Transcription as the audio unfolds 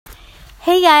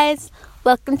Hey guys,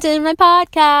 welcome to my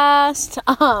podcast.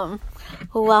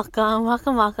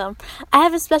 Welcome. I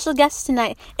have a special guest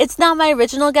tonight. It's not my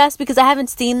original guest because I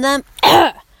haven't seen them.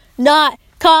 Not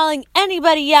calling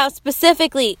anybody out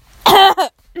specifically.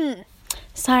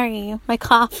 Sorry, my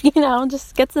cough,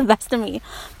 just gets the best of me.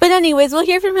 But anyways, we'll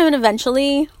hear from him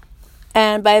eventually.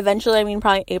 And by eventually, I mean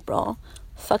probably April.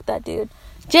 Fuck that dude.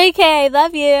 JK,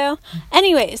 love you.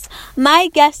 Anyways, my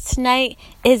guest tonight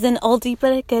is an oldie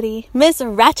but a goodie, Miss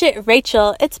Ratchet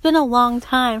Rachel. It's been a long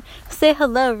time. Say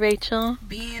hello, Rachel.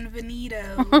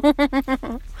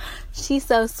 Bienvenido. She's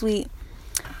so sweet.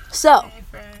 So, hey,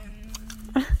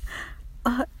 friends.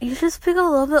 you just speak a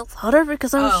little bit louder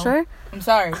because I'm sure. I'm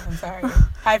sorry.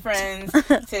 Hi, friends.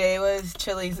 Today was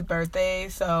Chili's birthday,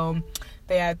 so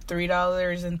they had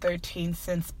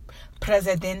 $3.13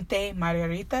 Presidente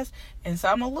Margaritas, and so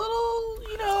I'm a little,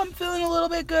 I'm feeling a little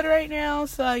bit good right now,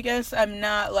 so I guess I'm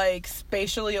not,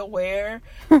 spatially aware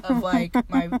of, my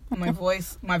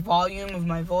voice, my volume of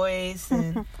my voice,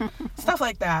 and stuff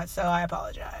like that, so I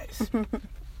apologize.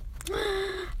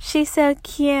 She's so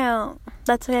cute.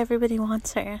 That's why everybody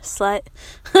wants her. Slut.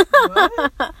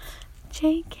 What?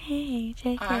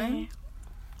 JK. I'm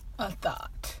a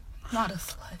thought, not a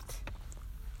slut.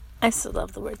 I still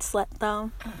love the word slut,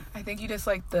 though. I think you just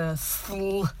like the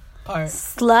sl part.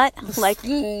 Slut? Like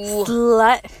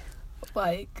slut?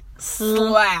 Like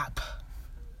slap.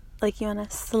 Like you wanna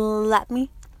slap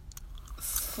me?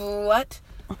 Slut.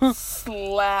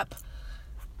 Slap.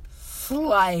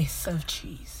 Slice of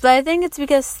cheese. But I think it's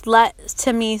because slut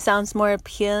to me sounds more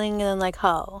appealing than like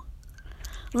hoe.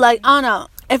 Like, I don't know.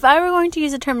 If I were going to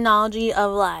use a terminology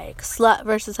of slut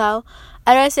versus hoe,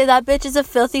 I'd say that bitch is a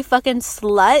filthy fucking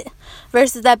slut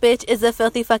versus that bitch is a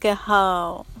filthy fucking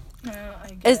hoe.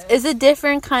 Is a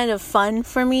different kind of fun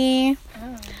for me.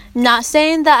 Oh. Not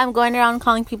saying that I'm going around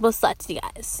calling people sluts, you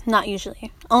guys. Not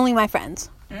usually. Only my friends.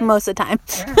 Most of the time.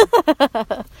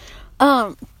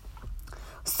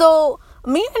 So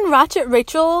me and Ratchet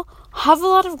Rachel have a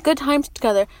lot of good times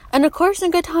together. And of course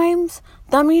in good times,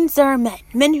 that means there are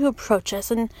men who approach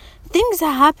us and things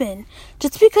that happen.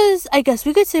 Just because I guess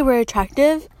we could say we're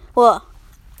attractive. Well,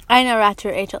 I know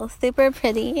Ratchet Rachel's super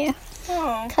pretty.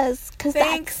 Oh, cause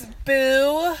thanks,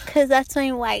 boo. Cause that's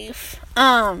my wife.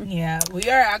 Yeah, we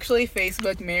are actually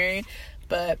Facebook married,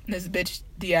 but this bitch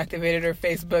deactivated her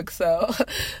Facebook, so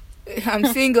I'm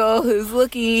single. Who's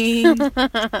looking?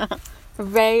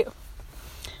 Right.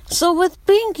 So with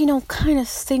being, kind of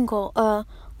single,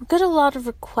 we get a lot of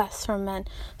requests from men.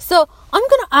 So I'm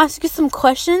going to ask you some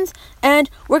questions and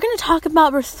we're going to talk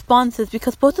about responses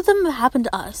because both of them have happened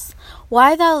to us.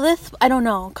 Why that lisp? I don't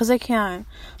know, because I can.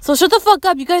 So shut the fuck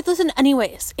up. You guys listen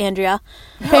anyways, Andrea.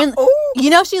 Apparently,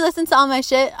 she listens to all my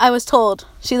shit. I was told.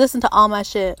 She listened to all my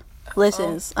shit.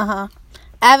 Listens.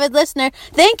 Avid listener.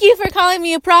 Thank you for calling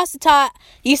me a prostitute.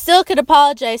 You still could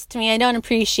apologize to me. I don't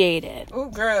appreciate it.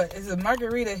 Oh, girl, is a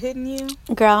margarita hitting you?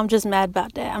 Girl, I'm just mad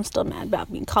about that. I'm still mad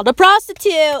about being called a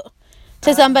prostitute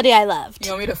to somebody I loved.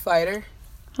 You want me to fight her?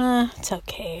 It's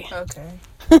okay. Okay.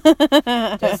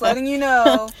 Just letting you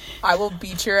know, I will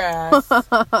beat your ass.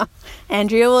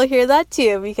 Andrea will hear that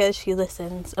too because she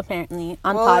listens, apparently,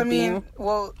 on Podbean.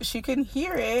 She can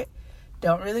hear it.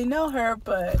 Don't really know her,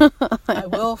 but I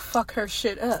will fuck her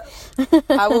shit up.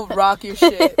 I will rock your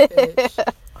shit,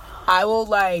 bitch. I will,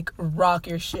 rock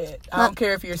your shit. I don't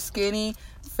care if you're skinny,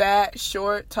 fat,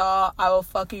 short, tall. I will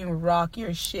fucking rock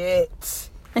your shit.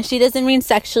 And she doesn't mean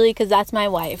sexually because that's my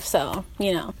wife, so,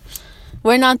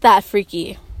 we're not that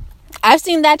freaky. I've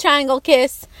seen that triangle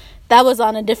kiss. That was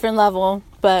on a different level,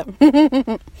 but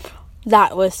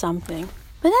that was something.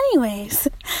 But anyways,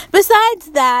 besides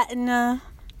that, and,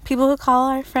 people who call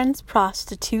our friends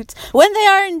prostitutes when they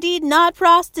are indeed not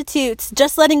prostitutes.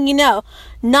 Just letting you know,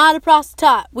 not a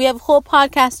prostitute. We have a whole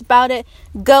podcast about it.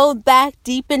 Go back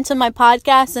deep into my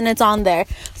podcast and it's on there.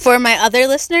 For my other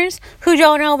listeners who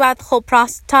don't know about the whole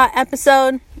prostitute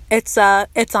episode, it's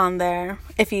on there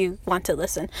if you want to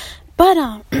listen.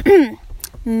 But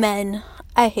men,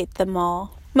 I hate them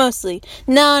all. Mostly.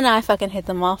 No, I fucking hate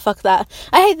them all. Fuck that.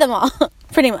 I hate them all.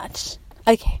 Pretty much.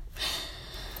 Okay.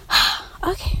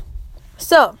 Okay,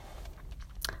 so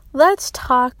let's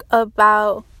talk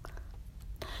about.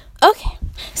 Okay,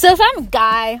 so if I'm a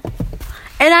guy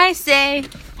and I say,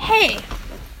 "Hey,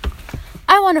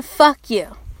 I want to fuck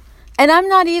you," and I'm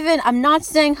not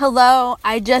saying hello.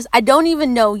 I don't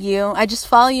even know you. I just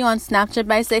follow you on Snapchat.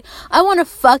 But I say, "I want to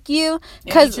fuck you,"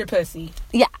 because eat your pussy.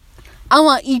 Yeah, I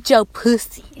want to eat your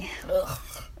pussy. Ugh.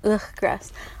 Ugh,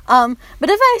 gross. But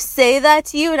if I say that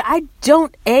to you and I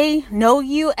don't A, know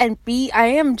you, and B, I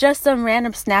am just some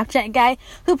random Snapchat guy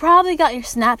who probably got your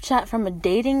Snapchat from a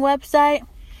dating website.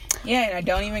 Yeah, and I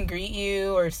don't even greet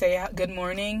you or say good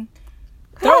morning.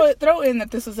 Throw in that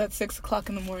this was at 6 o'clock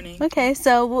in the morning. Okay,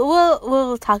 so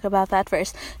we'll talk about that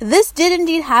first. This did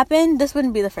indeed happen. This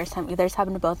wouldn't be the first time either. It's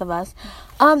happened to both of us.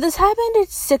 This happened at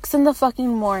 6 in the fucking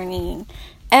morning.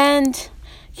 And,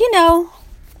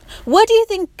 what do you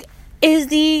think is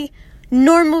the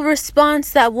normal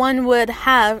response that one would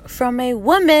have from a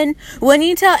woman when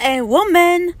you tell a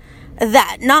woman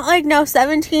that? Not like no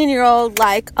 17-year-old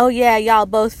like, oh yeah, y'all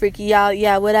both freaky, y'all,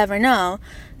 yeah, whatever. No,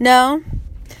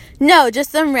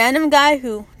 just some random guy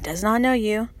who does not know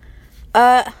you.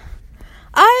 I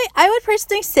would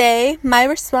personally say my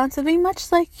response would be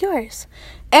much like yours.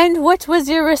 And what was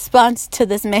your response to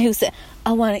this man who said,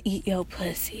 I want to eat your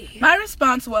pussy? My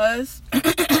response was,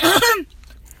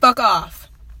 fuck off.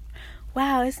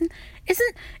 Wow, isn't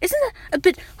that a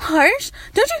bit harsh?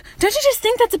 Don't you just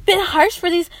think that's a bit harsh for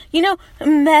these,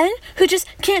 men who just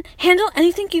can't handle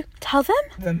anything you tell them?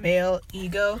 The male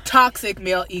ego, toxic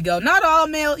male ego. Not all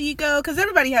male ego, because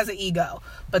everybody has an ego,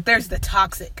 but there's the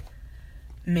toxic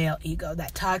male ego,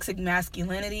 that toxic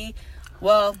masculinity.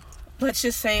 Well, let's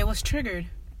just say it was triggered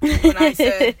when I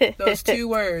said those two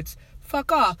words.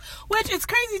 Fuck off. Which is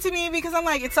crazy to me because I'm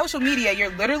like, it's social media. You're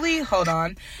literally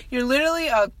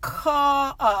a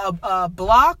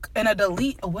block and a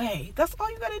delete away. That's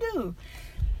all you gotta do.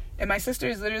 And my sister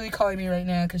is literally calling me right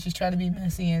now because she's trying to be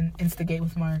messy and instigate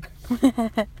with Mark.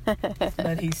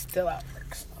 But he's still at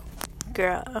work, so.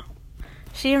 Girl,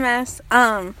 she a mess.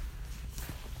 But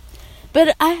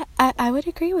I would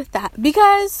agree with that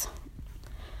because,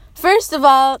 first of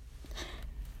all,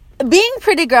 being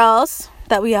pretty girls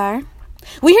that we are,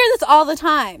 we hear this all the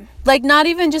time. Like, not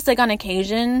even just, like, on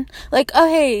occasion. Like, oh,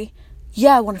 hey,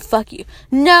 yeah, I want to fuck you.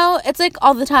 No, it's, like,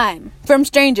 all the time. From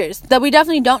strangers that we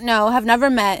definitely don't know, have never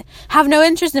met, have no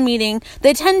interest in meeting.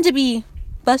 They tend to be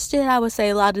busted, I would say.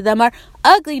 A lot of them are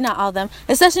ugly, not all of them.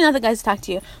 Especially not the guys who talk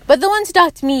to you. But the ones who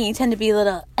talk to me tend to be a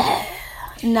little,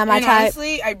 not my type.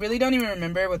 Honestly, I really don't even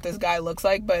remember what this guy looks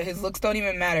like, but his looks don't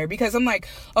even matter. Because I'm like,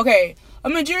 okay, a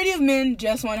majority of men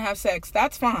just want to have sex.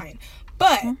 That's fine.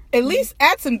 But at least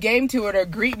add some game to it or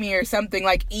greet me or something,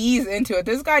 like ease into it.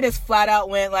 This guy just flat out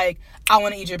went like, I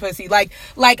want to eat your pussy. Like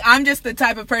I'm just the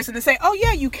type of person to say, oh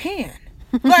yeah, you can.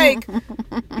 Like,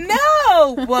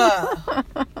 no.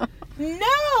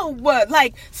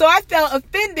 Like, so I felt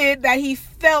offended that he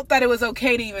felt that it was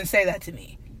okay to even say that to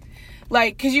me.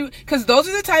 Like, cause those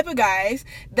are the type of guys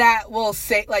that will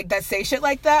say, like, that say shit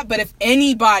like that. But if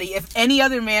any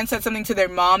other man said something to their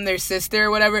mom, their sister, or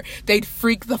whatever, they'd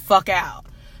freak the fuck out.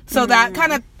 So that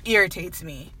kind of irritates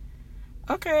me.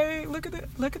 Okay, look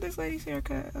at this lady's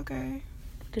haircut. Okay.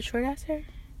 The short ass hair?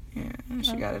 Yeah,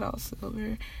 she got it all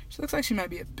silver. She looks like she might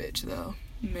be a bitch though.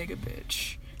 Mega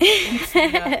bitch.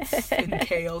 Nuts and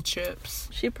kale chips.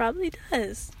 She probably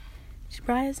does. She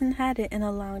probably hasn't had it in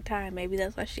a long time. Maybe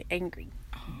that's why she's angry.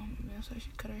 That's why she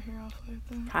cut her hair off like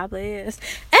that. Probably is.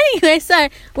 Anyway, sorry.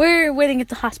 We're waiting at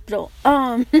the hospital.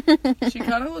 She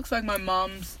kind of looks like my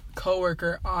mom's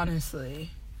coworker, honestly.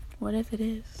 What if it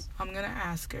is? I'm going to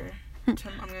ask her. I'm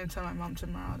going to tell my mom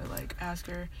tomorrow to, like, ask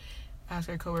her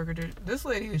coworker. This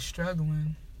lady is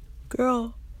struggling.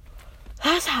 Girl.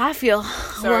 That's how I feel.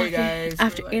 Sorry, guys.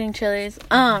 After eating Chili's.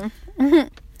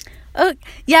 Oh,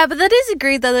 yeah, but that is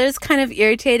agreed, though. That is kind of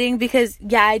irritating because,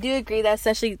 yeah, I do agree that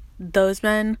especially those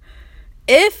men,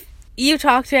 if you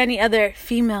talk to any other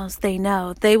females they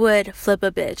know, they would flip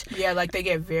a bitch. Yeah, like, they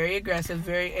get very aggressive,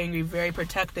 very angry, very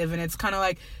protective, and it's kind of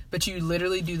like, but you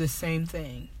literally do the same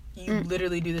thing. You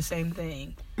literally do the same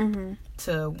thing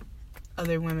to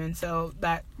other women, so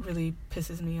that really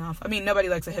pisses me off. I mean, nobody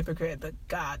likes a hypocrite, but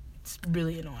God, it's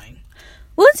really annoying.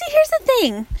 Well, see, here's the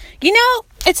thing.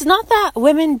 It's not that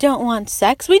women don't want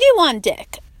sex. We do want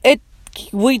dick.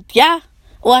 Yeah.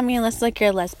 Well, I mean, unless, like,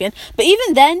 you're a lesbian. But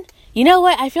even then, you know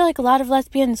what? I feel like a lot of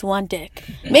lesbians want dick.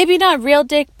 Maybe not real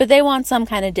dick, but they want some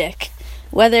kind of dick.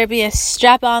 Whether it be a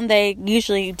strap-on, they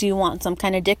usually do want some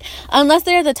kind of dick. Unless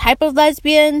they're the type of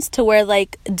lesbians to where,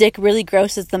 like, dick really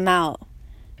grosses them out.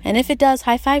 And if it does,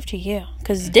 high five to you.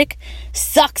 Because dick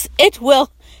sucks. It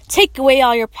will take away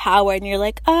all your power. And you're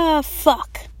like, oh,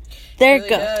 fuck. There it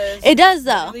goes. It does,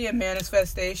 though. It's really a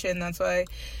manifestation. That's why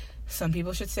some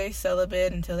people should stay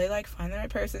celibate until they, like, find the right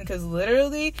person. Because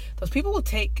literally, those people will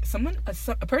take...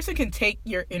 A person can take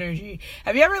your energy.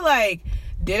 Have you ever, like...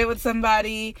 did it with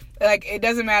somebody, like, it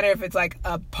doesn't matter if it's, like,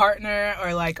 a partner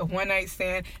or, like, a one-night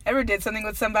stand, ever did something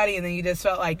with somebody and then you just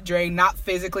felt, like, drained, not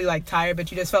physically, like, tired, but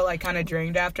you just felt, like, kind of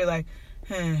drained after, like,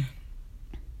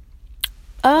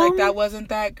 Like, that wasn't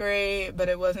that great, but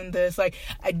it wasn't this. Like,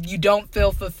 you don't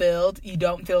feel fulfilled. You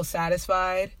don't feel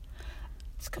satisfied.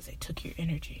 It's because they took your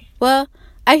energy. Well,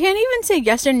 I can't even say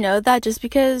yes or no that just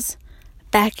because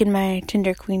back in my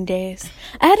Tinder Queen days,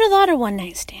 I had a lot of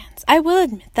one-night stands. I will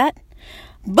admit that.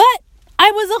 But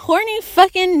I was a horny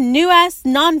fucking new-ass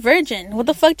non-virgin. What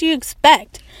the fuck do you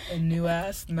expect? A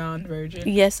new-ass non-virgin?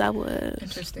 Yes, I was.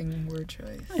 Interesting word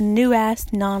choice. A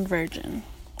new-ass non-virgin.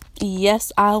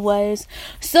 Yes, I was.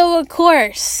 So, of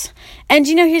course. And,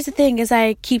 here's the thing, as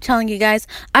I keep telling you guys,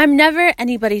 I'm never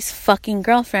anybody's fucking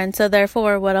girlfriend. So,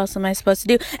 therefore, what else am I supposed to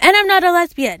do? And I'm not a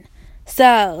lesbian.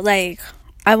 So, like,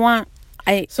 I'm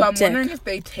wondering if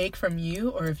they take from you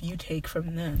or if you take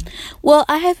from them. Well,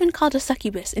 I have been called a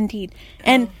succubus, indeed.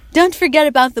 And don't forget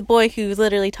about the boy who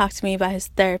literally talked to me about his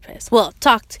therapist. Well,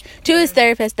 talked to his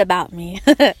therapist about me.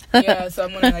 Yeah, so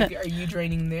I'm wondering, like, are you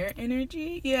draining their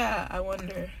energy? Yeah, I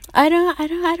wonder. I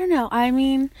don't know. I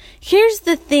mean, here's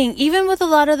the thing. Even with a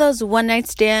lot of those one-night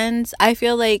stands, I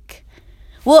feel like...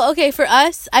 Well, okay, for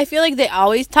us, I feel like they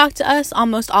always talk to us.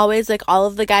 Almost always. Like, all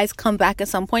of the guys come back at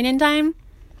some point in time.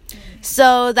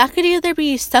 So that could either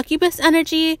be succubus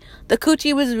energy, the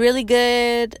coochie was really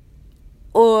good,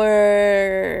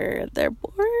 or they're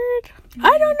bored.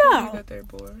 I don't know. That they're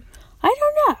bored. I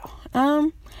don't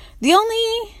know. The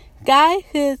only guy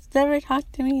who's never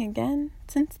talked to me again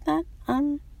since that,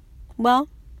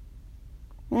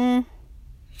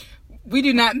 we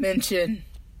do not mention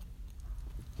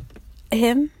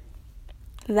him.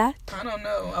 That I don't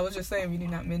know. I was just saying we do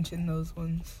not mention those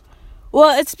ones.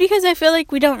 Well, it's because I feel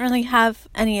like we don't really have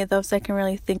any of those I can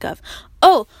really think of.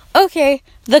 Oh, okay.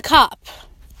 The cop.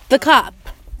 The cop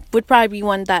would probably be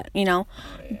one that, Yeah.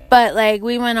 But, like,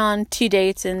 we went on 2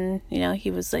 dates and, he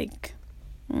was, like,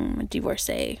 a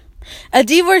divorcee. A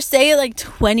divorcee at, like,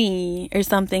 20 or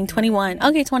something. 21.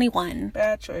 Okay, 21.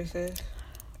 Bad choices.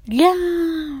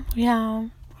 Yeah.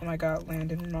 Oh my god,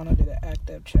 Landon Ronald did the act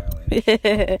up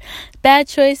challenge. Bad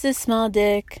choices, small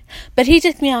dick. But he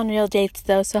took me on real dates,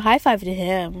 though, so high five to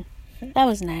him. That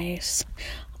was nice.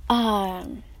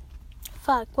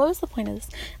 Fuck, what was the point of this?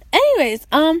 Anyways,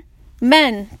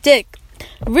 men, dick,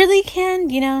 really can,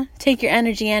 take your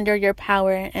energy and or your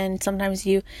power, and sometimes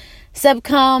you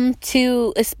succumb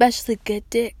to especially good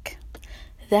dick.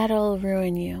 That'll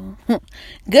ruin you.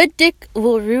 Good dick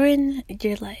will ruin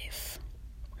your life.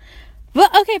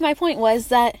 But, okay, my point was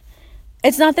that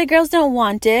it's not that girls don't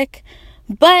want dick,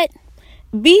 but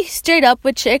be straight up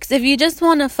with chicks. If you just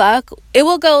want to fuck, it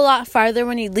will go a lot farther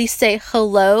when you at least say,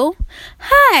 hello,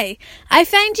 hi, I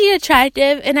find you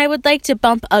attractive and I would like to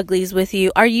bump uglies with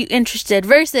you. Are you interested?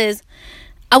 Versus,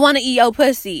 I want to eat your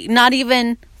pussy. Not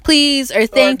even, please, or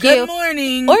thank you. Good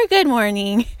morning. Or good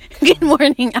morning. Good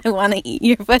morning, I want to eat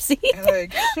your pussy.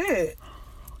 Like, shit.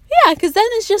 Yeah, because then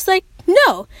it's just like,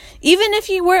 no. Even if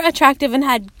you were attractive and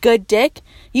had good dick,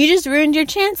 you just ruined your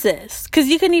chances. Because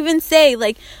you couldn't even say,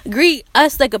 like, greet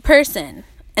us like a person.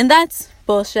 And that's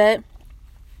bullshit.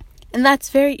 And that's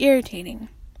very irritating.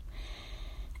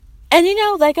 And,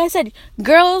 like I said,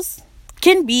 girls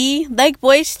can be like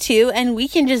boys too. And we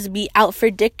can just be out for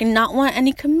dick and not want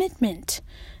any commitment.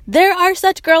 There are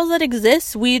such girls that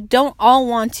exist. We don't all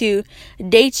want to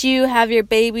date you, have your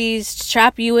babies,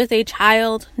 trap you with a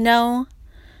child. No,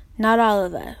 not all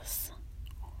of us.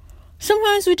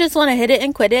 Sometimes we just want to hit it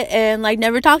and quit it and, like,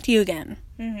 never talk to you again.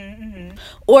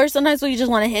 Or sometimes we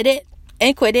just want to hit it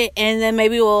and quit it and then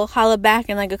maybe we'll holla back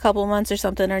in, like, a couple months or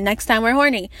something, or next time we're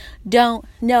horny. Don't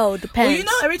know. Depends.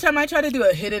 Well, every time I try to do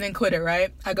a hit it and quit it,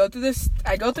 right? I go through this,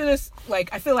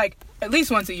 like, I feel like at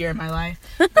least once a year in my life,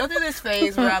 go through this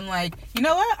phase where I'm like, you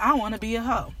know what? I want to be a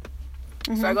hoe.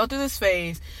 So I go through this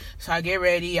phase. So I get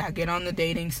ready. I get on the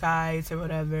dating sites or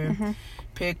whatever.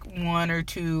 Pick 1 or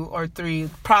 2 or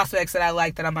 3 prospects that I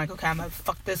like that I'm like, okay, I'm going to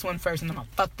fuck this one first, and I'm going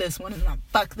to fuck this one, and then I'm going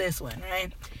to fuck this one,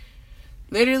 right?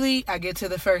 Literally, I get to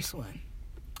the first one.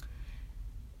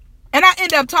 And I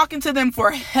end up talking to them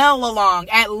for hella long,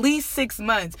 at least 6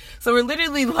 months. So we're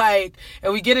literally like,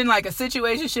 and we get in like a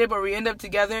situationship where we end up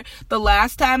together. The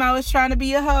last time I was trying to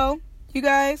be a hoe, you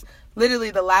guys, literally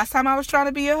the last time I was trying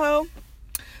to be a hoe,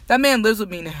 that man lives with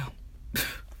me now.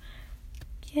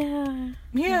 Yeah.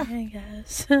 I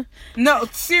guess. No,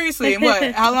 seriously.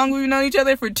 What? How long have we known each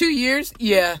other? For 2 years?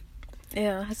 Yeah.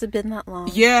 Yeah, has it been that long?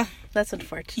 Yeah. That's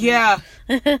unfortunate. Yeah.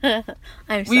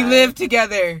 I'm sorry. We live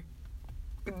together.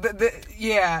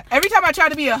 Yeah. Every time I try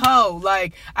to be a hoe,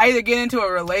 like, I either get into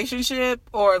a relationship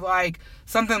or, like,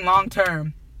 something long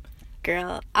term.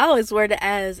 Girl, I always word it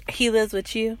as he lives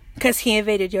with you because he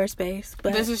invaded your space.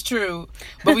 But this is true.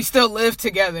 But we still live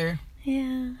together.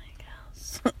 Yeah, I guess.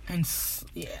 gross. And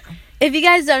yeah. If you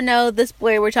guys don't know this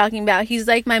boy we're talking about, he's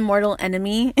like my mortal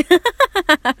enemy.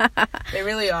 They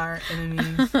really are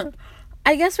enemies.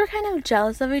 I guess we're kind of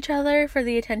jealous of each other for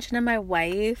the attention of my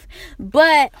wife,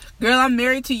 but girl, I'm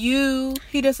married to you.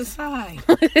 He does a side.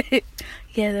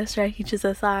 yeah, that's right. He just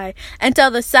a side until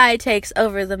the side takes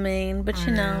over the main. But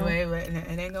you know, wait,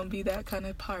 it ain't gonna be that kind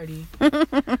of party. I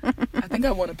think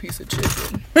I want a piece of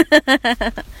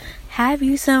chicken. Have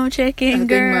you some chicken,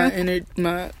 girl? I think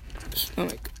my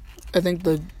stomach. I think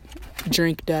the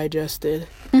drink digested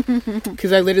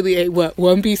because I literally ate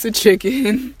one piece of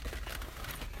chicken.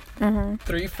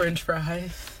 3 French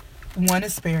fries, 1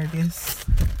 asparagus.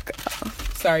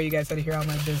 Sorry, you guys had to hear all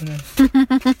my business.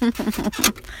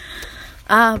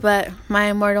 But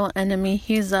my mortal enemy,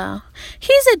 he's a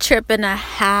trip and a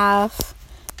half.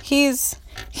 He's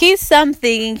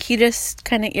something. He just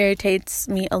kind of irritates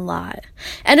me a lot,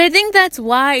 and I think that's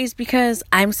why is because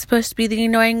I'm supposed to be the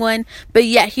annoying one, but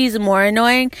yet he's more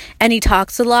annoying, and he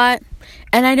talks a lot.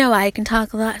 And I know I can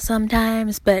talk a lot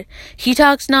sometimes, but he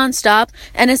talks nonstop.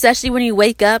 And especially when you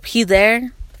wake up, he's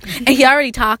there. And he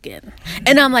already talking.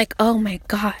 And I'm like, oh my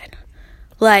God.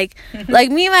 Like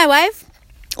me and my wife,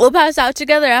 we'll pass out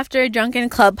together after a drunken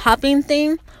club hopping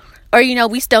thing. Or, you know,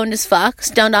 we stoned as fuck.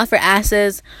 Stoned off our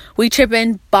asses. We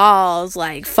tripping balls,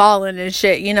 like falling and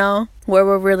shit, you know. Where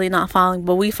we're really not falling,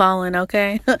 but we falling,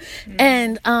 okay?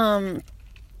 And,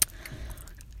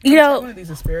 you know, one of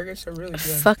these asparagus are really good.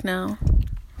 Fuck no.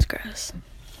 It's gross.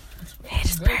 I hate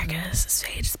asparagus. I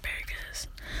hate asparagus.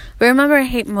 But remember, I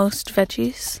hate most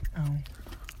veggies. Oh.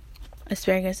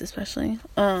 Asparagus especially.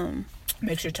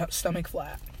 Makes your stomach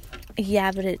flat.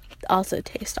 Yeah, but it also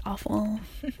tastes awful.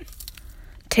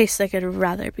 Tastes like I'd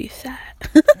rather be fat.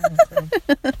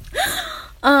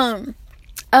 Oh,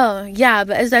 yeah,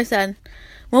 but as I said,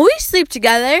 when we sleep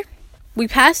together, we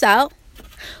pass out.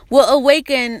 We'll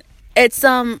awaken at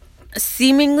some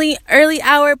seemingly early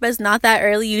hour, but it's not that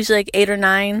early, usually like 8 or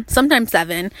 9, sometimes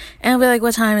 7, and I'll be like,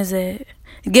 what time is it?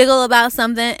 Giggle about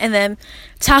something, and then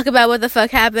talk about what the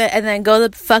fuck happened, and then go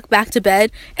the fuck back to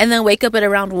bed, and then wake up at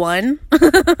around 1.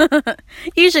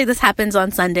 Usually this happens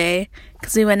on Sunday,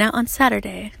 because we went out on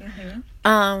Saturday.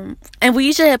 And we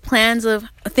usually have plans of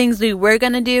things we were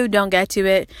gonna do, don't get to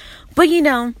it, but you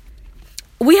know,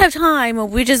 we have time,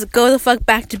 and we just go the fuck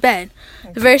back to bed.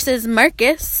 Versus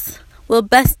Marcus will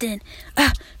bust in,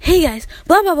 hey guys,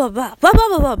 blah blah blah blah blah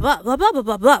blah blah blah blah blah blah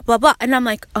blah blah blah blah, and I'm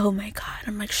like, oh my God,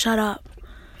 I'm like, shut up.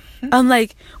 I'm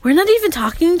like, we're not even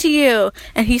talking to you,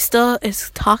 and he still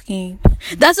is talking.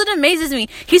 That's what amazes me.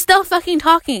 He's still fucking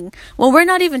talking. When we're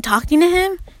not even talking to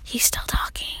him, he's still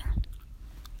talking.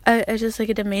 I just like,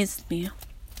 it amazes me.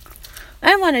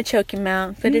 I want to choke him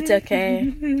out, but it's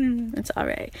okay. It's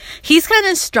alright. He's kind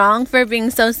of strong for being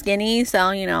so skinny,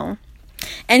 so, you know.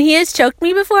 And he has choked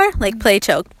me before, like play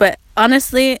choked. But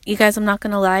honestly, you guys, I'm not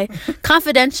going to lie.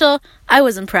 Confidential, I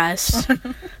was impressed.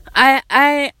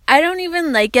 I don't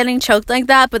even like getting choked like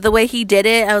that, but the way he did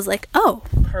it, I was like, oh.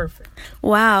 Perfect.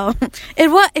 Wow. It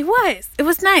was nice. It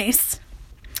was nice.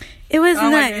 I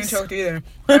don't like getting choked either.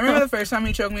 I remember the first time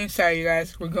he choked me. Sorry, you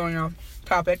guys. We're going off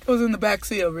topic. I was in the back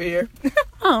seat over here.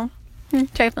 Oh.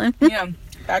 Trifling. Yeah.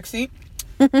 Back seat.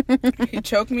 He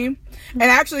choked me. And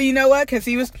actually, you know what? Because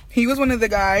he was one of the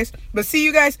guys. But see,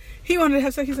 you guys, he wanted to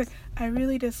have sex. He's like, I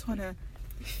really just want to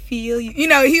feel you. You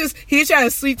know, he was trying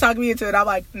to sweet talk me into it. I'm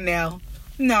like, no.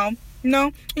 And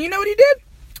you know what he did?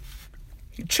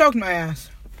 He choked my ass.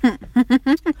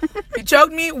 He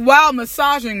choked me while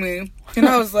massaging me. And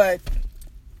I was like,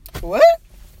 what?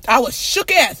 I was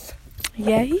shook ass.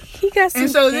 Yeah, he got some.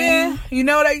 And so then, you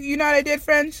know what I did,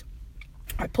 friends?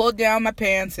 I pulled down my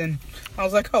pants and I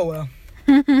was like, oh well.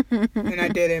 And I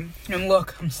did it. And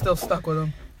look, I'm still stuck with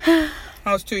him. That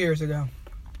was 2 years ago.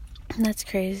 That's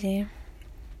crazy.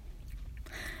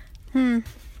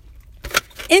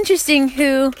 Interesting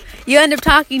who you end up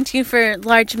talking to for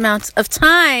large amounts of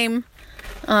time.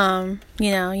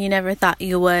 You know, you never thought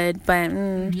you would, but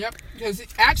Yep. Because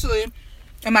actually,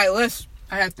 in my list,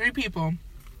 I had 3 people.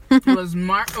 It was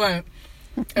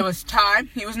it was Ty.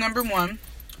 He was number 1.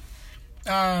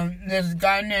 There's a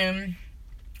guy named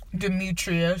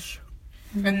Demetrius,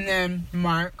 and then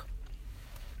Mark.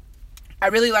 I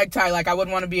really like Ty. Like, I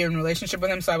wouldn't want to be in a relationship with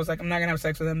him, so I was like, I'm not gonna have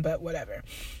sex with him, but whatever.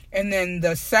 And then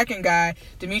the second guy,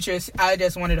 Demetrius, I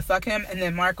just wanted to fuck him. And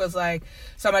then Mark was like,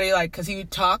 somebody like, because he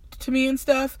talked to me and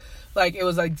stuff. Like, it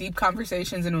was like deep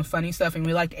conversations and it was funny stuff. And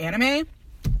we liked anime.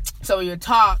 So we would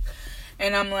talk.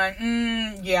 And I'm like,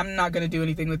 yeah, I'm not going to do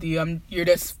anything with you. You're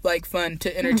just like fun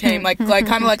to entertain. like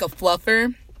kind of like a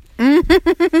fluffer.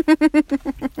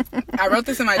 I wrote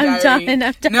this in my diary. I'm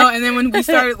done. No, and then when we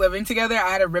started living together,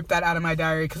 I had to rip that out of my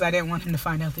diary because I didn't want him to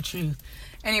find out the truth.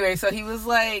 Anyway, so he was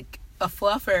like a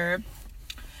fluffer.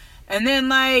 And then,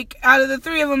 like, out of the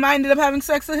three of them, I ended up having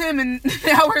sex with him. And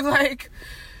now we're like,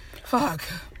 fuck.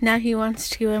 Now he wants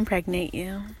to impregnate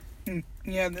you.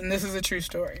 Yeah, and this is a true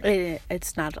story.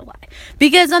 It's not a lie.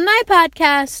 Because on my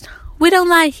podcast, we don't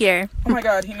lie here. Oh my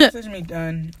God, he messaged me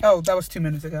done. Oh, that was 2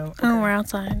 minutes ago. Okay. Oh, we're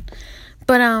outside.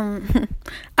 But,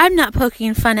 I'm not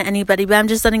poking fun at anybody, but I'm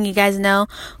just letting you guys know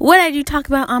what I do talk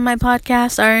about on my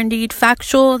podcast are indeed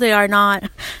factual. They are not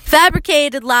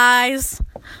fabricated lies.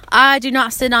 I do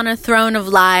not sit on a throne of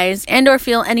lies and or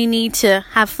feel any need to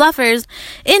have fluffers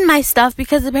in my stuff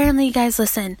because apparently you guys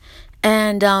listen.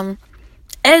 And,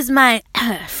 as my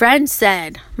friend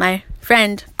said, my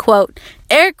friend, quote,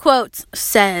 air quotes,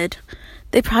 said,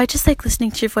 they probably just like listening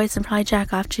to your voice and probably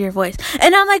jack off to your voice.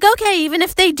 And I'm like, okay, even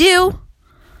if they do,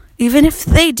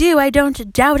 I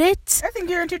don't doubt it. I think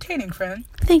you're entertaining, friend.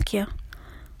 Thank you.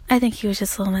 I think he was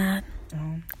just a little mad.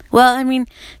 Oh. Well, I mean,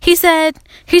 he said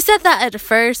that at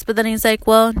first, but then he's like,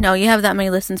 well, no, you have that many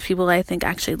listens. People, I think,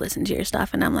 actually listen to your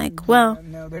stuff. And I'm like, well.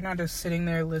 No, they're not just sitting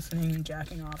there listening and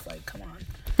jacking off. Like, come on.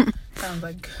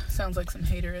 Sounds like some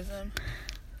haterism.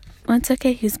 Well, it's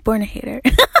okay. He was born a hater.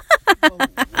 Oh.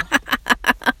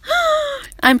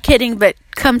 I'm kidding, but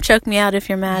come choke me out if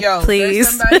you're mad, please.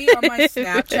 There's somebody on my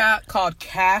Snapchat called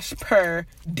Casper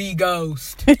the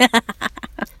Ghost. What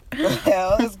the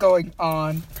hell is going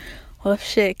on? Well,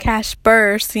 shit,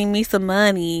 Casper, see me some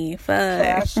money. Fuck.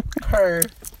 Casper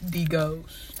the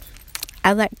Ghost.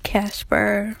 I like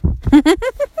Casper.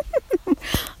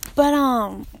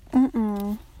 But,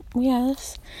 yeah,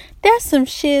 that's some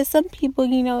shit. Some people,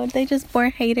 they just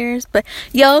born haters. But,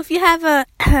 yo, if you have a,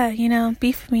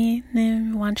 beef with me and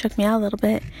you want to check me out a little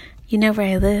bit, you know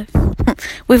where I live.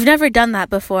 We've never done that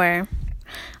before.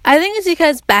 I think it's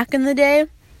because back in the day,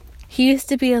 he used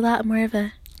to be a lot more of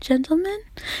a gentleman.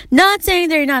 Not saying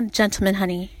that you're not a gentleman,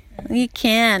 honey. You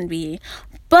can be.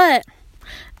 But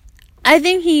I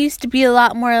think he used to be a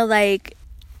lot more like,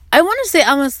 I want to say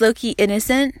almost low-key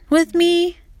innocent with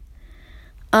me.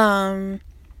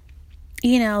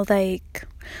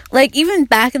 Like even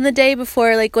back in the day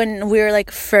before, like when we were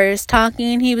like first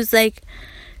talking, he was like,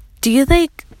 do you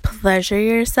like pleasure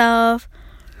yourself?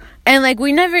 And like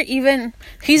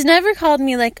he's never called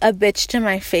me like a bitch to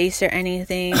my face or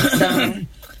anything. So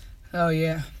oh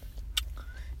yeah.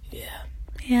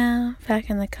 Yeah, back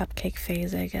in the cupcake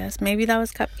phase, I guess. Maybe that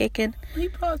was cupcaking. We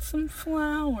brought some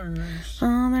flowers.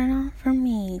 Oh, they're not for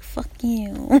me. Fuck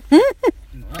you.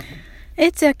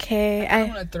 It's okay. I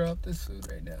want to throw up this food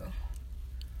right now.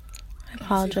 I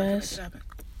apologize.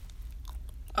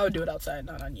 I would do it outside,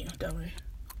 not on you. Don't worry.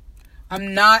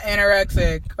 I'm not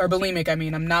anorexic or bulimic. I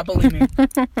mean, I'm not bulimic.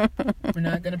 We're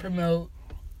not gonna promote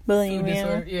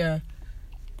bulimia. Yeah.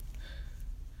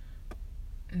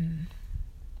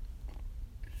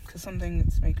 Because some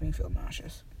things make me feel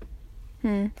nauseous.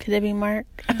 Could it be Mark?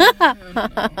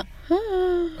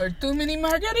 Or too many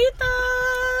margaritas.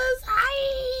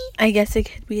 I guess it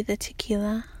could be the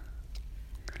tequila.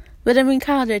 But I mean,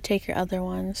 Kyle did take your other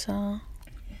one, so.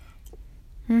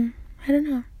 I don't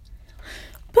know.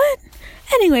 But,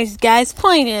 anyways, guys,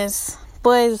 point is,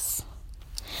 boys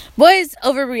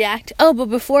overreact. Oh, but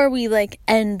before we,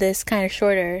 end this kind of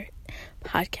shorter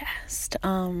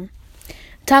podcast,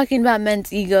 talking about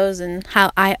men's egos and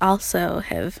how I also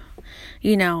have, I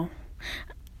don't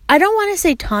want to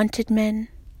say taunted men.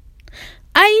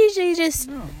 I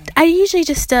usually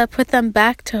just put them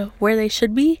back to where they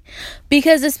should be,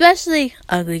 because especially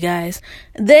ugly guys,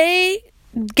 they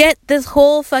get this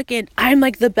whole fucking I'm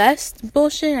like the best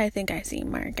bullshit. I think I see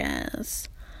Mark as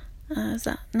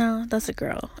that's a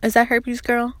girl. Is that Herpes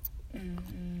Girl?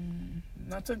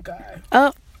 That's a guy.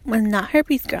 Oh, well, not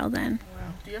Herpes Girl then.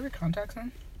 Wow. Do you ever contact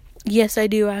him? Yes, I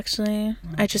do actually.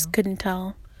 I just couldn't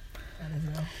tell. That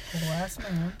is a last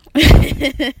man.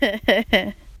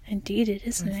 Indeed it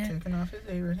is, man. Taking off his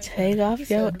apron. Take off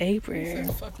your apron. He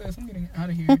said, fuck this, I'm getting out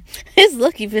of here. His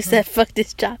look even said, fuck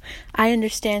this job. I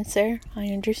understand, sir. I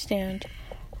understand.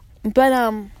 But,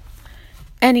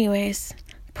 anyways,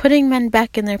 putting men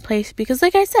back in their place, because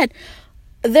like I said,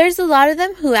 there's a lot of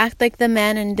them who act like the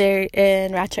man in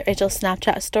Ratchet Rachel's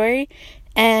Snapchat story,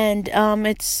 and,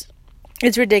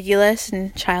 it's ridiculous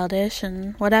and childish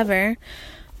and whatever.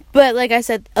 But like I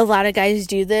said, a lot of guys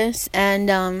do this, and,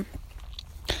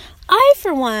 I,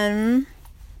 for one,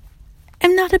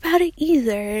 am not about it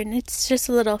either, and it's just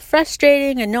a little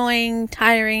frustrating, annoying,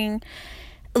 tiring,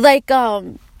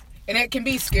 and it can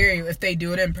be scary if they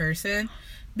do it in person,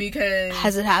 because...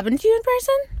 Has it happened to you in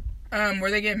person?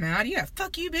 Where they get mad? Yeah,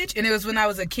 fuck you, bitch. And it was when I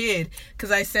was a kid, because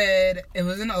I said, it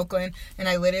was in Oakland, and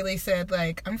I literally said,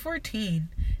 like, I'm 14.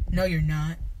 No, you're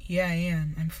not. Yeah, I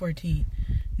am. I'm 14.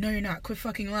 No, you're not. Quit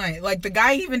fucking lying. Like, the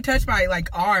guy even touched my, like,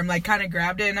 arm, like, kind of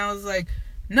grabbed it, and I was like,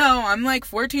 no, I'm, like,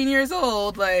 14 years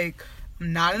old. Like,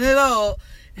 I'm not an adult.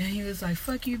 And he was like,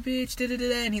 fuck you, bitch,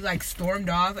 da-da-da-da. And he, like, stormed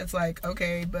off. It's like,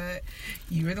 okay, but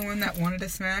you were the one that wanted to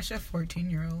smash a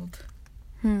 14-year-old.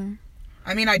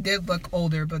 I mean, I did look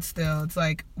older, but still, it's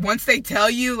like, once they tell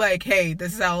you, like, hey,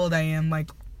 this is how old I am,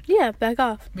 like... Yeah, back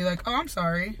off. Be like, oh, I'm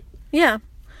sorry. Yeah.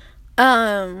 But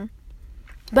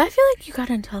I feel like you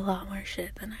got into a lot more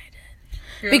shit than I did.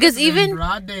 Girl, because even...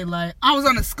 broad daylight. I was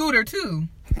on a scooter, too.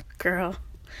 Girl.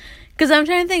 Because I'm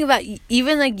trying to think about,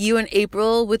 even, like, you and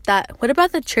April with that... What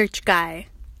about the church guy?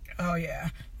 Oh, yeah.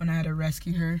 When I had to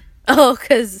rescue her. Oh,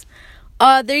 because...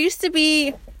 there used to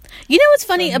be... You know what's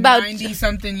funny about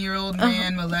 90-something-year-old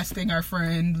man molesting our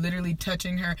friend, literally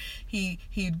touching her.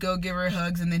 He'd go give her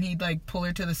hugs, and then he'd like pull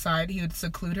her to the side. He would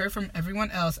seclude her from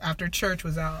everyone else after church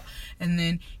was out, and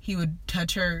then he would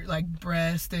touch her like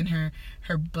breast and her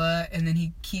butt, and then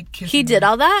he'd keep kissing. He did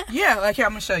all that? Yeah, like here,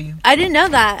 I'm gonna show you. I didn't know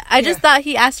that. I just thought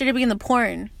he asked her to be in the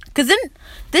porn. Cause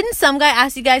didn't some guy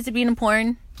ask you guys to be in a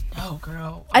porn? Oh,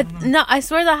 girl. No, I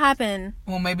swear that happened.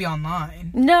 Well, maybe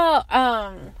online. No,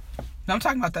 No, I'm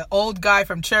talking about the old guy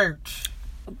from church.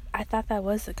 I thought that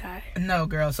was the guy. No,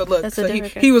 girl. So look, That's so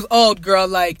he was old, girl,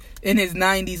 like in his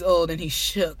 90s old, and he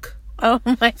shook. Oh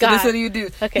my god. So this is what he would do.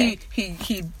 Okay.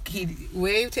 He'd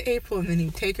wave to April, and then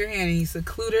he'd take her hand and he'd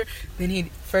seclude her. Then he'd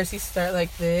start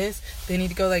like this. Then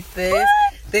he'd go like this. What?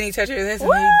 Then he'd touch her this,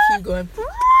 and then he'd keep going.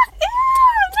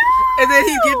 And then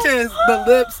he'd get to the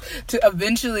lips to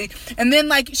eventually. And then,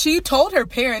 like, she told her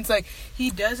parents, like, he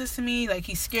does this to me, like,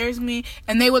 he scares me.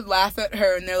 And they would laugh at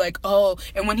her, and they're like, oh.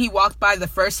 And when he walked by, the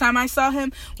first time I saw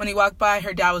him, when he walked by,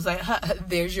 her dad was like,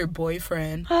 there's your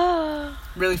boyfriend.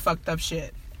 Really fucked up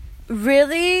shit.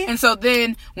 Really? And so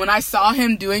then, when I saw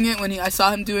him doing it, I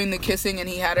saw him doing the kissing, and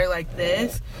he had her like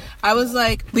this, I was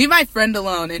like, leave my friend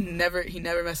alone. And he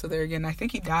never messed with her again. I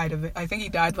think he died of it. I think he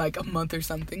died, like, a month or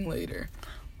something later.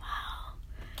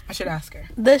 I should ask her.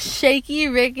 The shaky,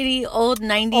 rickety, old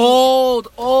 90s.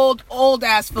 Old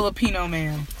ass Filipino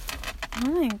man. Oh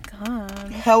my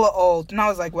god. Hella old. And I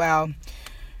was like, wow.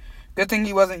 Good thing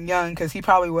he wasn't young, because he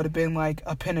probably would have been like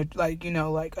a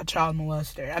child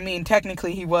molester. I mean,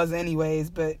 technically he was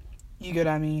anyways, but you get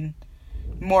what I mean.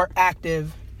 More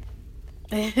active.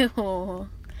 Ew.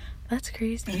 That's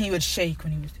crazy. And he would shake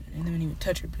when he was doing it. And then when he would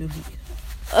touch her boobies.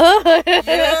 Oh.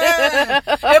 Yeah.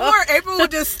 April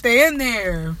would just stand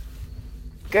there.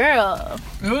 Girl.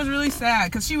 It was really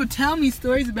sad, because she would tell me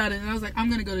stories about it, and I was like, I'm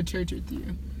going to go to church with you.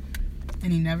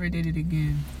 And he never did it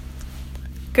again.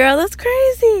 Girl, that's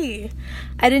crazy.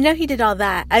 I didn't know he did all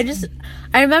that.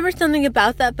 I remember something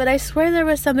about that, but I swear there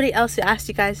was somebody else who asked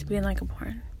you guys to be in like a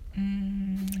porn.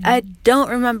 I don't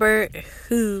remember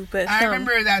who, but I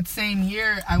remember that same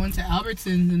year I went to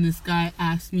Albertsons and this guy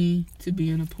asked me to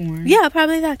be in a porn. Yeah,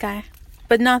 probably that guy.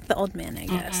 But not the old man, I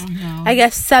guess. No. I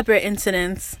guess separate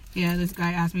incidents. Yeah, this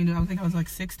guy asked me to, I think I was like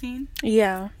 16.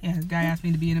 Yeah. Yeah, this guy asked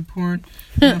me to be in a porn.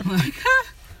 And I'm like,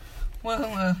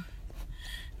 well,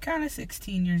 kind of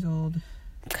 16 years old.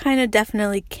 Kind of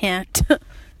definitely can't.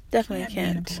 Definitely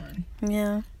can't. Be in a porn.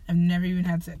 Yeah. I've never even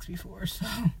had sex before, so.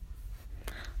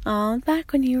 Oh,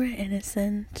 back when you were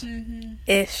innocent. Mm-hmm.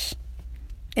 Ish.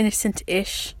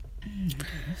 Innocent-ish.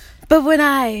 But when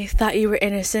I thought you were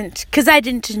innocent, because I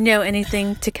didn't know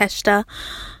anything, Takeshita,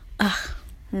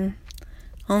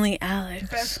 only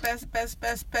Alex.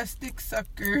 Best dick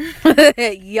sucker.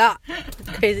 Yeah.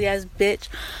 Crazy ass bitch.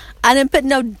 I didn't put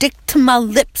no dick to my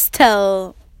lips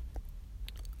till,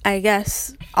 I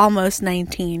guess, almost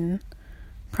 19.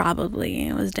 Probably.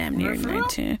 It was damn near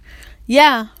 19.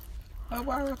 Yeah. Oh,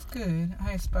 wow, that's good.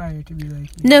 I aspire to be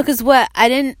like you. No, because what? I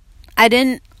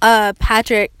didn't,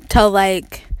 Patrick, till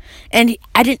like, and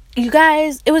you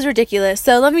guys, it was ridiculous.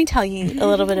 So let me tell you a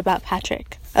little bit about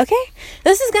Patrick, okay?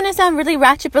 This is going to sound really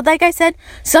ratchet, but like I said,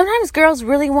 sometimes girls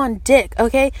really want dick,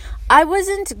 okay? I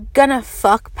wasn't gonna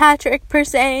fuck Patrick, per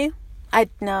se.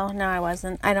 No, I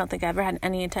wasn't. I don't think I ever had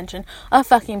any intention of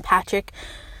fucking Patrick.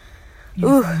 You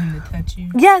wanted him to touch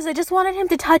you? Yes, I just wanted him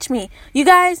to touch me. You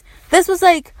guys, this was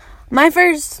like my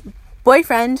first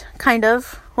boyfriend, kind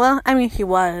of. Well, I mean, he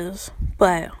was,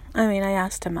 but, I mean, I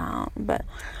asked him out, but,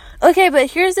 okay,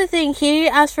 but here's the thing, he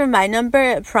asked for my number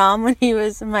at prom when he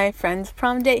was my friend's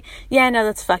prom date. Yeah, I know,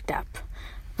 that's fucked up,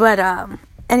 but,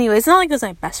 anyway, it's not like he was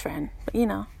my best friend, but, you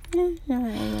know, from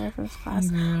this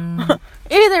class.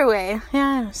 Either way,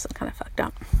 yeah, I'm still kind of fucked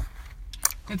up.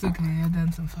 It's okay, I've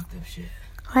done some fucked up shit.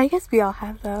 I guess we all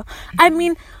have, though. I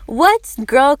mean, what's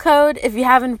girl code if you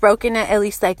haven't broken it at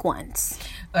least, like, once?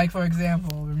 Like, for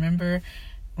example, remember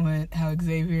how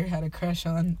Xavier had a crush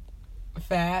on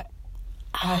Fat?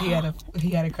 How he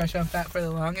had a crush on Fat for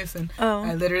the longest, and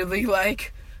I literally,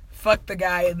 like, fucked the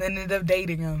guy and then ended up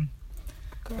dating him.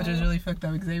 Girl. Which was really fucked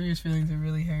up. Xavier's feelings were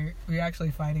really hurt. We were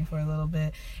actually fighting for a little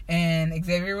bit. And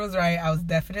Xavier was right. I was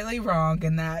definitely wrong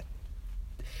in that.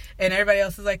 And everybody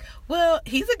else is like, well,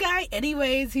 he's a guy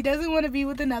anyways. He doesn't want to be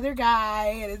with another guy.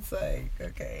 And it's like,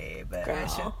 okay, but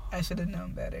I should have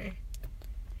known better.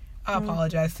 I'll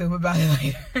apologize to him about it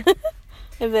later.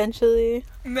 Eventually.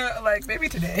 No, like, maybe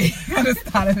today. I just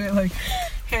thought of it like,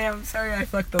 hey, I'm sorry I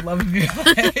fucked the love of your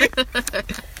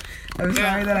life. I'm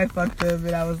sorry that I fucked him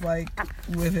and I was, like,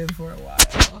 with him for a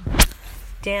while.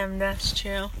 Damn, that's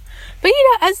true. But,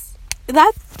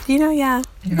 you know, yeah.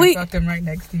 And I fucked him right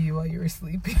next to you while you were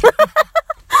sleeping.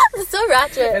 It's so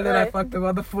ratchet. And then I fucked him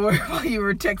on the floor while you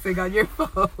were texting on your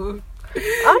phone.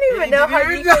 I don't even know how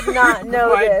you could not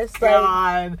notice.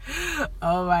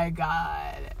 Oh my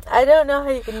god. I don't know how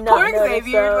you could not notice. Poor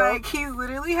Xavier, like, he's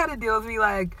literally had to deal with me,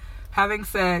 like, having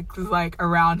sex is, like,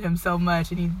 around him so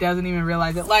much, and he doesn't even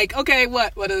realize it. Like, okay,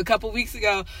 what a couple weeks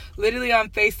ago, literally on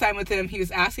FaceTime with him, he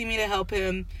was asking me to help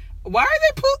him. Why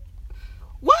are they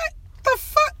what the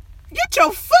fuck? Get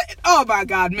your foot. Oh my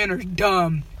god, men are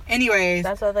dumb. Anyways.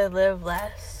 That's why they live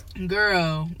less.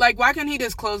 Girl. Like, why couldn't he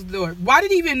just close the door? Why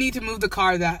did he even need to move the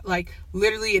car that, like,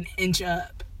 literally an inch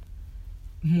up?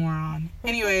 Moron.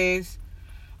 Anyways.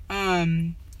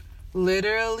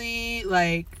 Literally,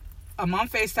 like, I'm on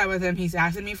FaceTime with him. He's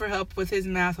asking me for help with his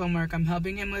math homework. I'm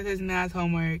helping him with his math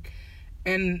homework.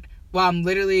 And while I'm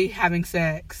literally having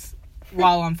sex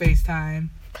while on FaceTime.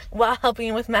 While helping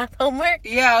him with math homework?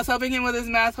 Yeah, I was helping him with his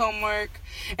math homework.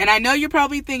 And I know you're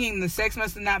probably thinking the sex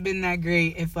must have not been that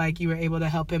great if, like, you were able to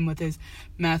help him with his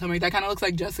math homework. That kind of looks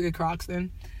like Jessica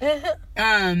Croxton.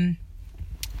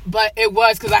 But it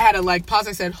was because I had to, like, pause.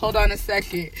 I said, hold on a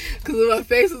second. Because my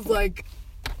face was like,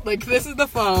 this is the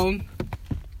phone.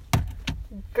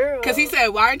 Girl. Because he said,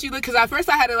 why aren't you look? Because at first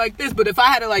I had it like this, but if I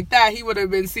had it like that, he would have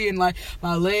been seeing, like,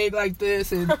 my leg like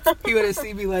this, and he would have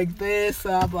seen me like this.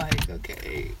 So I'm like,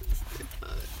 okay.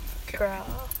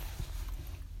 Girl.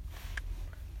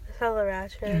 It's hella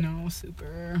ratchet. You know,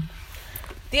 super.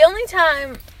 The only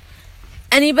time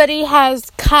anybody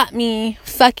has caught me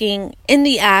fucking in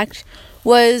the act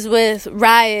was with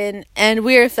Ryan, and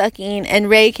we were fucking, and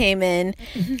Ray came in,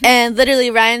 and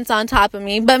literally Ryan's on top of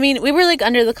me. But I mean, we were, like,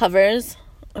 under the covers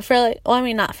for, like, well, I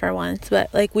mean, not for once,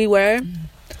 but, like, we were.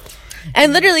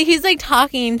 And literally he's, like,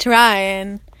 talking to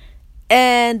Ryan,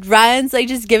 and Ryan's, like,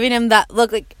 just giving him that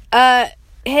look, like,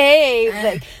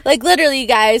 hey, like literally,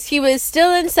 guys, he was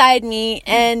still inside me,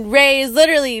 and Ray is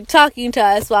literally talking to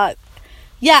us while,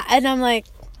 yeah, and I'm like,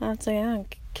 I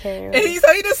don't care. And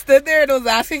so he just stood there and was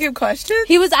asking him questions?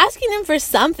 He was asking him for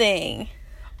something.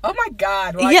 Oh my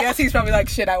god. Well, I guess he's probably like,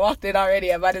 shit, I walked in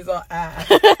already, I might as well ask.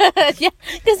 Yeah,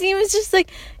 because he was just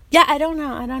like, yeah, I don't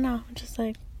know. I'm just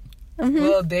like,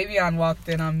 Well, Davion walked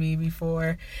in on me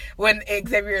before when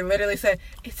Xavier literally said,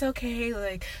 it's okay,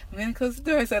 like, I'm gonna close the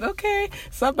door. I said, okay.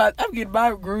 So I'm getting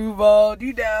my groove on,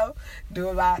 you know,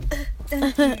 doing my, you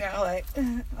know, like,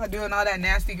 I'm doing all that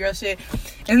nasty girl shit.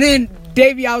 And then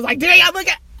Davion was like, Davion, look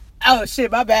at, oh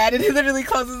shit, my bad. And he literally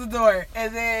closes the door.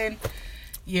 And then,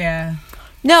 yeah.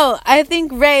 No, I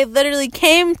think Ray literally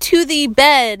came to the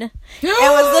bed and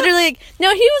was literally like,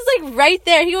 no, he was like right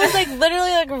there. He was like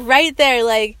literally like right there,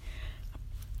 like,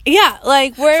 yeah,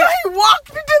 like where. So he walked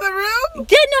into the room?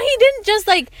 Yeah, no, he didn't just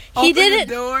like, he didn't.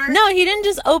 The door? No, he didn't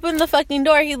just open the fucking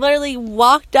door. He literally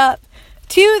walked up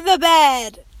to the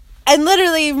bed, and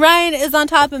literally Ryan is on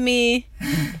top of me,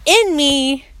 in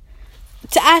me,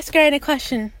 to ask Ryan a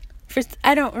question.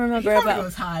 I don't remember he about. He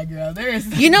was high, girl. There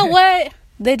is. You know what?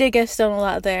 They did get stoned a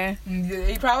lot there.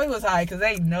 He probably was high because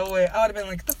they know it. I would have been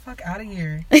like, get the fuck out of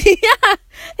here. Yeah.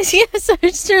 She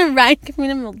searched her and Ryan giving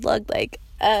him a look like,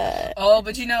 Oh,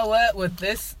 but you know what? With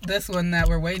this one that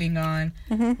we're waiting on,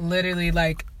 literally,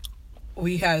 like,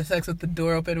 we had sex with the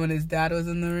door open when his dad was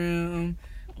in the room.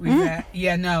 When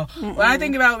I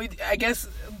think about it, I guess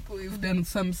we've done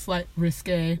some slight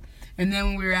risque. And then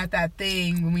when we were at that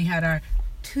thing, when we had our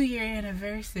 2-year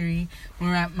anniversary, when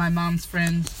we were at my mom's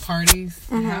friend's parties,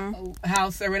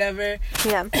 house or whatever.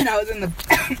 Yeah. And I was in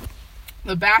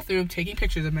the bathroom taking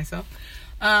pictures of myself.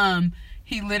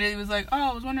 He literally was like,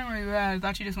 oh, I was wondering where you were at. I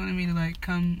thought you just wanted me to, like,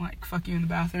 come, like, fuck you in the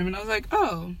bathroom. And I was like,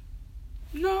 oh,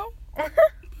 no.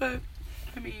 But,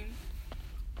 I mean.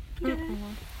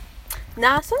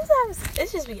 Nah, sometimes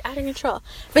it's just be out of control.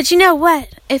 But you know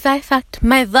what? If I fucked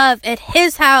my love at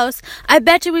his house, I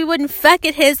bet you we wouldn't fuck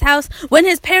at his house when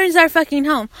his parents are fucking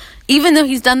home. Even though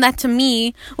he's done that to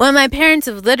me when my parents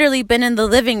have literally been in the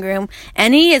living room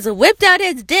and he has whipped out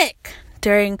his dick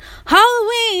during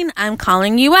Halloween. I'm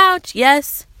calling you out.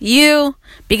 Yes, you.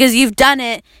 Because you've done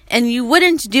it and you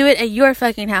wouldn't do it at your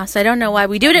fucking house. I don't know why.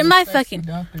 We do it at my fucking...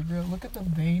 Doctor, girl, look at the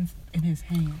veins in his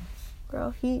hands.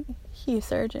 Girl, he's a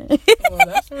surgeon. Oh,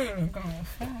 that's where I'm going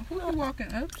from. Who are you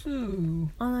walking up to?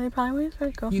 Oh, he probably was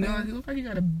her girlfriend. You know, he looks like he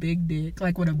got a big dick,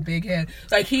 like with a big head.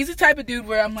 Like, he's the type of dude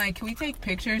where I'm like, can we take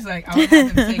pictures? Like, I would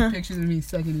have him take pictures of me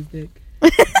sucking his dick.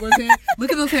 With him.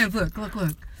 Look at those hands. Look.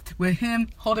 With him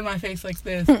holding my face like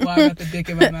this while I got the dick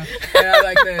in my mouth. And I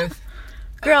like this.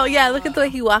 Girl, yeah, look at the way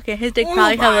he walking. His dick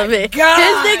probably hella big. God.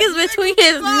 His dick is between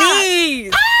his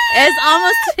knees. It's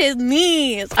almost to his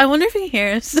knees. I wonder if he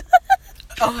hears.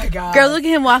 Oh my God. Girl, look at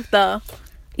him walk though.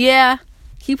 Yeah,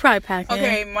 he probably packed it.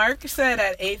 Okay, Mark said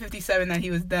at 8:57 that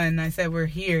he was done. And I said we're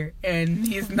here, and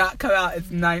he's not come out. It's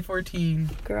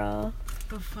 9:14. Girl, What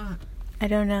the fuck? I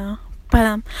don't know.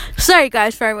 But sorry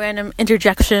guys for a random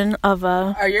interjection of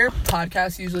Are your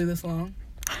podcasts usually this long?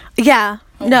 Yeah.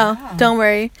 Oh, no, wow. don't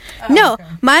worry. Oh, no, okay.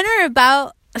 mine are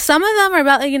about. Some of them are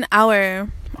about like an hour.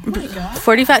 Oh my God.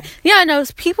 45. Yeah, no,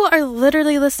 people are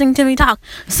literally listening to me talk.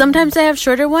 Sometimes I have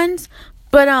shorter ones,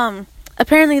 but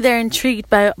apparently they're intrigued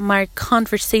by my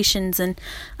conversations, and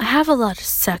I have a lot of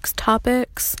sex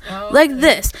topics like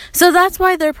this. So that's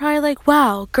why they're probably like,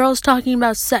 wow, girls talking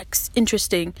about sex,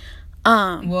 interesting.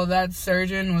 Well, that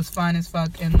surgeon was fine as fuck,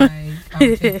 and like I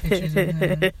would take pictures of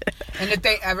him. And if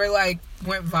they ever like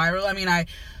went viral, I mean,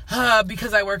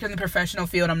 because I work in the professional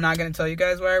field, I'm not gonna tell you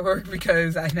guys where I work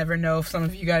because I never know if some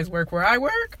of you guys work where I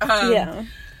work. Yeah.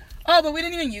 Oh, but we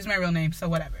didn't even use my real name, so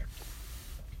whatever.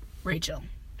 Rachel.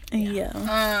 Yeah.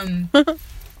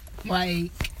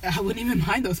 Like, I wouldn't even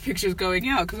mind those pictures going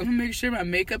out because I'm gonna make sure my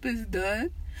makeup is done.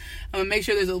 I'm gonna make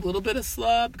sure there's a little bit of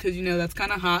slub because, you know, that's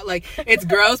kind of hot. Like, it's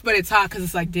gross, but it's hot because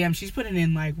it's like, damn, she's putting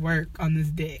in, like, work on this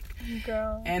dick.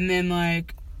 Girl. And then,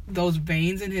 like, those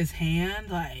veins in his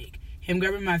hand, like, him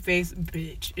grabbing my face,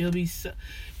 bitch, it'll be so...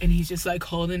 And he's just, like,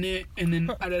 holding it, and then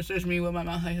I just touch me with my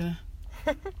mouth like that.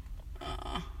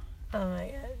 Oh, my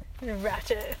God. You're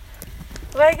ratchet.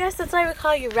 Well, I guess that's why we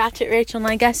call you Ratchet Rachel, and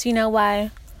I guess you know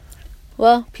why.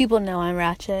 Well, people know I'm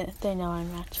ratchet. They know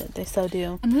I'm ratchet. They so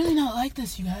do. I'm really not like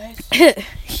this, you guys.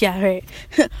 Yeah, right.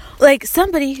 Like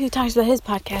somebody who talks about his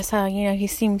podcast, how, you know, he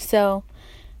seems so,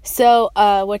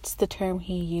 what's the term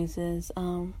he uses?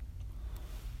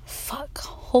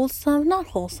 Wholesome? Not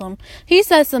wholesome. He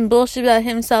says some bullshit about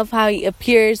himself, how he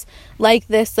appears like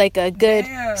this, like a good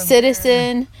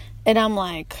citizen. Man. And I'm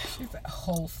like... She's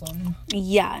wholesome.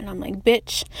 Yeah, and I'm like,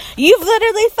 bitch, you've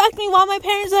literally fucked me while my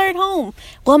parents are at home.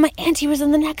 Well, my auntie was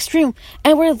in the next room,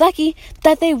 and we're lucky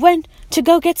that they went to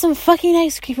go get some fucking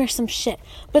ice cream or some shit.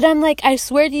 But I'm like, I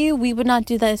swear to you, we would not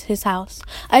do that at his house.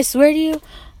 I swear to you,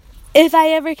 if I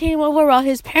ever came over while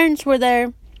his parents were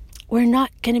there, we're not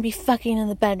gonna be fucking in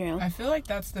the bedroom. I feel like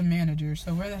that's the manager,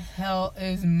 so where the hell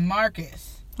is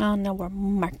Marcus? I don't know where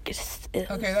Marcus is.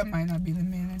 Okay, that might not be the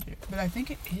manager, but I think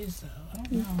it is, though. I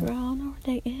don't know. Girl, I don't know where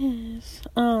they is.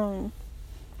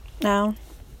 No.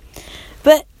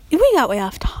 But we got way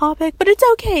off topic, but it's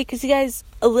okay, because you guys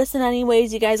listen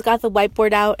anyways. You guys got the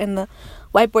whiteboard out and the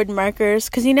whiteboard markers,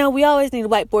 because, you know, we always need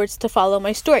whiteboards to follow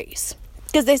my stories.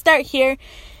 Because they start here,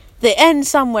 they end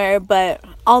somewhere, but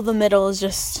all the middle is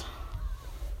just...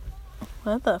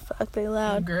 What the fuck? They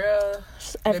loud. Girl,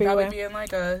 they probably being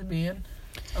like us, being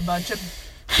a bunch of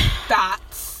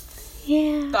thoughts.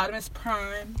 Yeah. Thoughtamus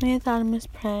Prime. Yeah, Thoughtamus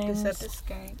Prime. Except a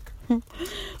skank.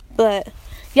 But,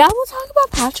 yeah, we'll talk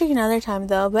about Patrick another time,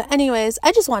 though. But anyways,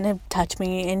 I just wanted him to touch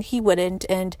me, and he wouldn't.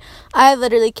 And I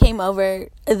literally came over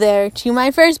there to my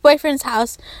first boyfriend's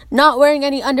house, not wearing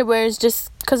any underwears,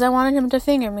 just because I wanted him to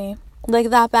finger me. Like,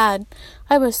 that bad.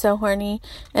 I was so horny.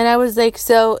 And I was, like,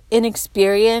 so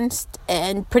inexperienced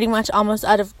and pretty much almost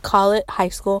out of high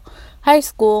school.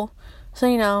 So,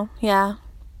 you know, yeah.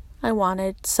 I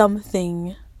wanted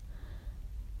something.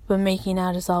 But making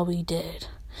out is all we did.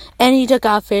 And he took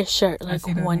off his shirt, like,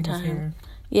 one time.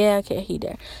 Yeah, okay, he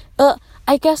did.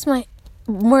 I guess my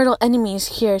mortal enemy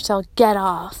is here, so I'll get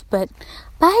off. But...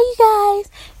 bye, you guys.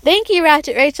 Thank you,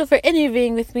 Ratchet Rachel, for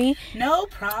interviewing with me. No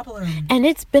problem. And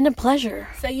it's been a pleasure.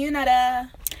 Sayonara.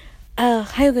 お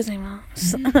はようございま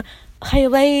す。おはよ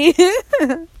う、バイ。